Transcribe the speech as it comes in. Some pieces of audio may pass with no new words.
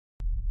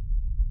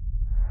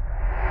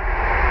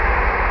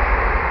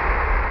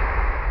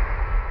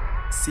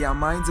See, our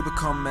minds have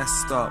become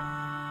messed up,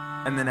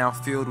 and they're now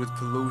filled with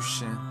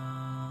pollution.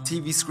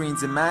 TV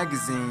screens and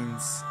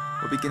magazines,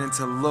 we're beginning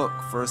to look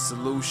for a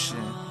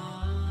solution.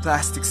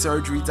 Plastic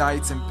surgery,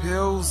 diets and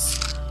pills,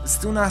 but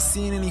still not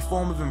seeing any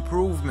form of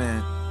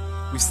improvement.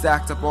 We've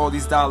stacked up all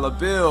these dollar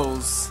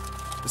bills,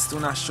 but still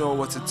not sure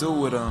what to do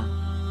with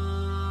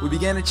them. We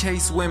began to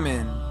chase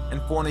women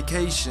and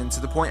fornication to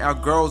the point our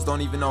girls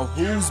don't even know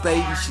whose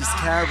baby she's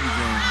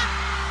carrying.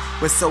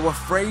 We're so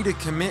afraid of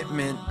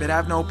commitment, but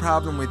have no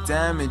problem with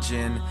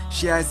damaging.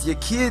 She has your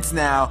kids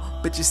now,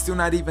 but you're still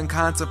not even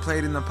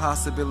contemplating the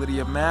possibility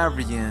of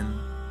marrying.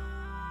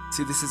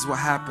 See, this is what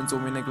happens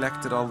when we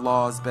neglected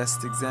Allah's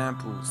best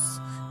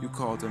examples. You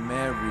called her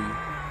Mary,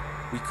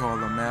 we call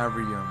her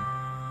Maryam.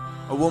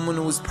 A woman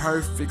who was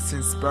perfect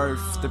since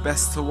birth, the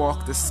best to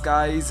walk the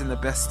skies and the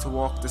best to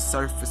walk the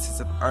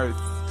surfaces of earth.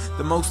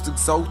 The most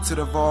exalted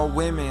of all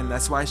women,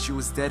 that's why she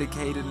was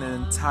dedicated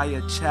an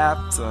entire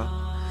chapter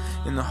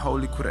in the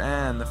Holy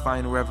Quran, the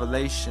final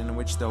revelation in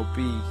which there'll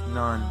be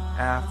none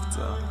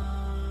after.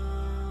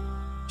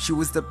 She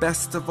was the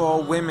best of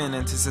all women,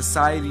 and to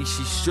society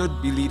she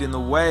should be leading the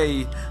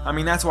way. I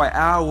mean, that's why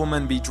our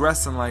women be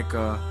dressing like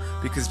her,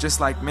 because just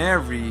like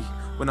Mary,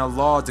 when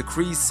Allah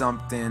decrees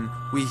something,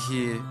 we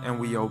hear and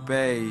we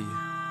obey.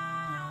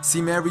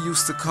 See, Mary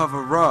used to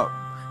cover up.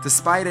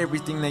 Despite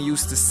everything they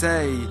used to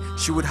say,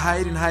 she would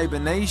hide in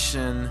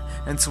hibernation,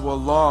 and to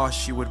Allah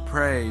she would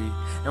pray.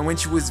 And when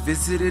she was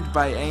visited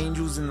by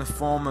angels in the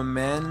form of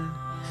men,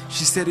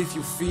 she said, if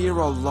you fear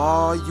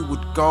Allah, you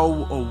would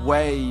go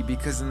away,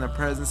 because in the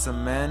presence of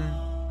men,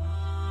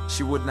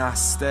 she would not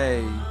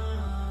stay.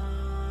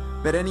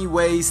 But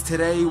anyways,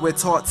 today we're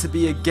taught to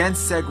be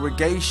against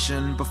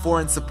segregation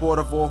before in support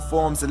of all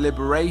forms of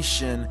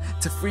liberation.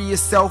 To free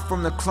yourself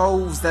from the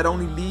clothes that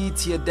only lead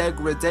to your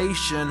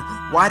degradation.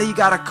 Why do you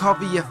gotta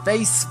cover your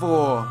face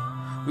for?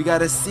 We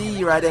gotta see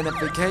your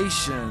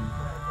identification.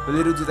 But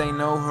little do they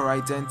know her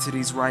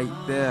identity's right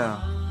there.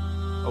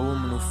 A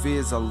woman who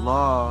fears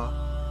Allah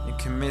and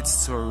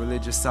commits to her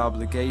religious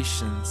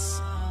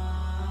obligations.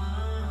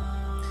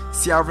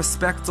 See, I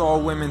respect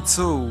all women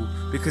too,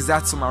 because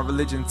that's what my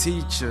religion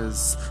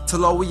teaches. To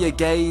lower your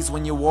gaze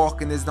when you're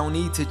walking, there's no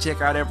need to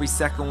check out every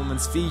second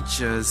woman's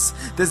features.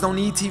 There's no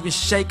need to even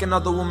shake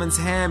another woman's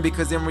hand,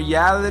 because in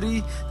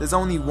reality, there's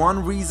only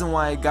one reason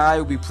why a guy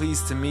would be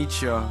pleased to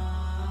meet you.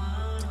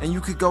 And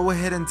you could go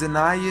ahead and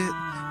deny it,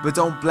 but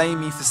don't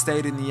blame me for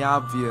stating the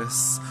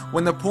obvious.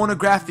 When the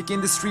pornographic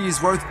industry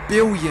is worth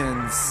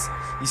billions,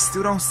 you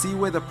still don't see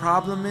where the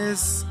problem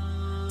is?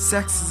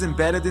 Sex is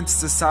embedded into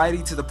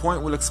society to the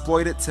point we'll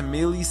exploit it to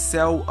merely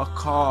sell a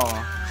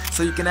car.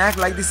 So you can act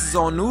like this is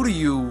all new to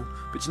you,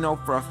 but you know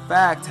for a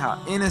fact how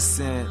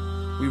innocent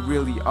we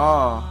really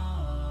are.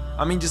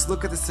 I mean, just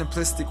look at the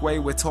simplistic way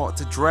we're taught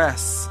to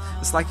dress.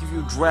 It's like if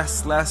you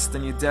dress less,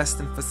 then you're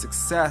destined for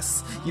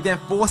success. You then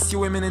force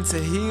your women into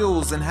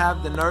heels and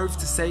have the nerve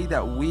to say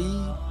that we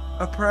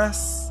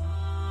oppress.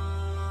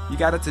 You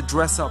got it to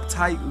dress up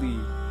tightly,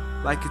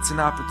 like it's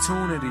an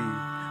opportunity.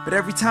 But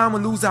every time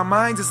we lose our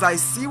minds, it's like,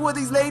 see what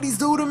these ladies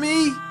do to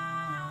me?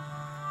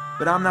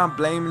 But I'm not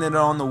blaming it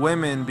on the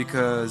women,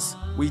 because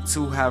we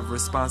too have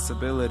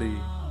responsibility.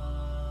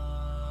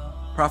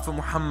 Prophet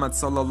Muhammad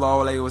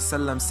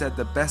ﷺ said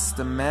the best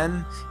of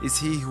men is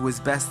he who is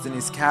best in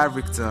his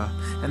character,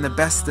 and the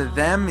best of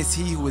them is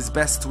he who is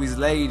best to his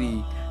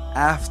lady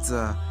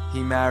after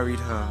he married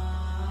her.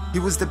 He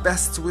was the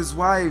best to his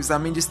wives. I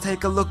mean, just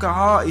take a look at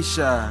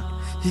Aisha.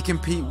 He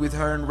compete with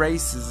her in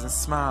races and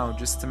smile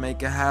just to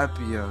make her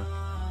happier.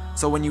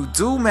 So when you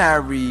do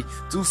marry,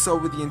 do so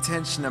with the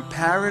intention of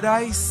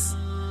paradise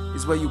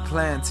is where you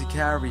plan to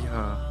carry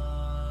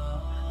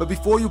her. But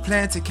before you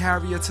plan to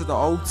carry her to the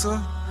altar,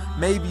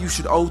 maybe you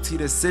should alter your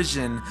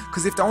decision.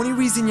 Because if the only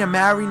reason you're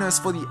marrying her is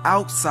for the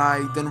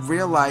outside, then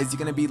realize you're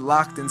going to be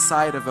locked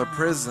inside of a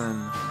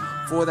prison.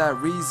 For that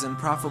reason,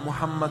 Prophet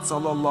Muhammad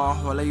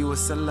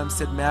ﷺ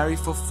said marry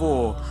for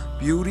 4: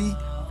 beauty,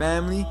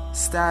 family,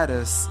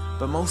 status,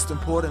 but most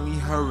importantly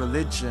her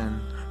religion.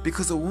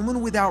 Because a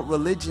woman without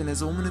religion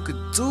is a woman who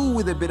could do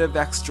with a bit of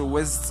extra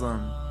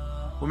wisdom.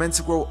 We're meant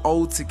to grow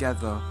old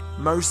together,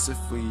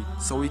 mercifully,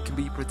 so we can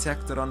be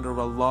protected under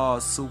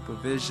Allah's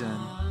supervision.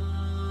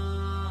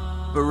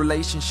 But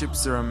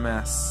relationships are a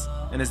mess,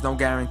 and there's no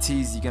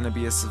guarantees you're gonna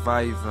be a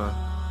survivor.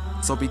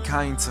 So be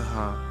kind to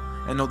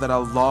her, and know that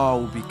Allah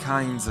will be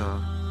kinder.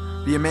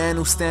 Be a man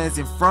who stands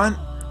in front,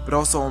 but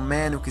also a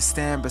man who can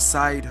stand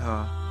beside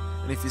her.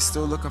 And if you're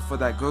still looking for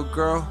that good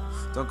girl,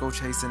 don't go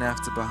chasing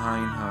after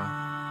behind her.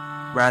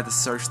 Rather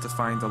search to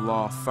find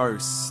Allah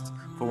first,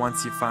 for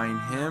once you find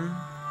Him,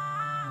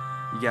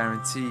 you're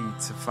guaranteed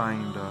to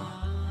find her.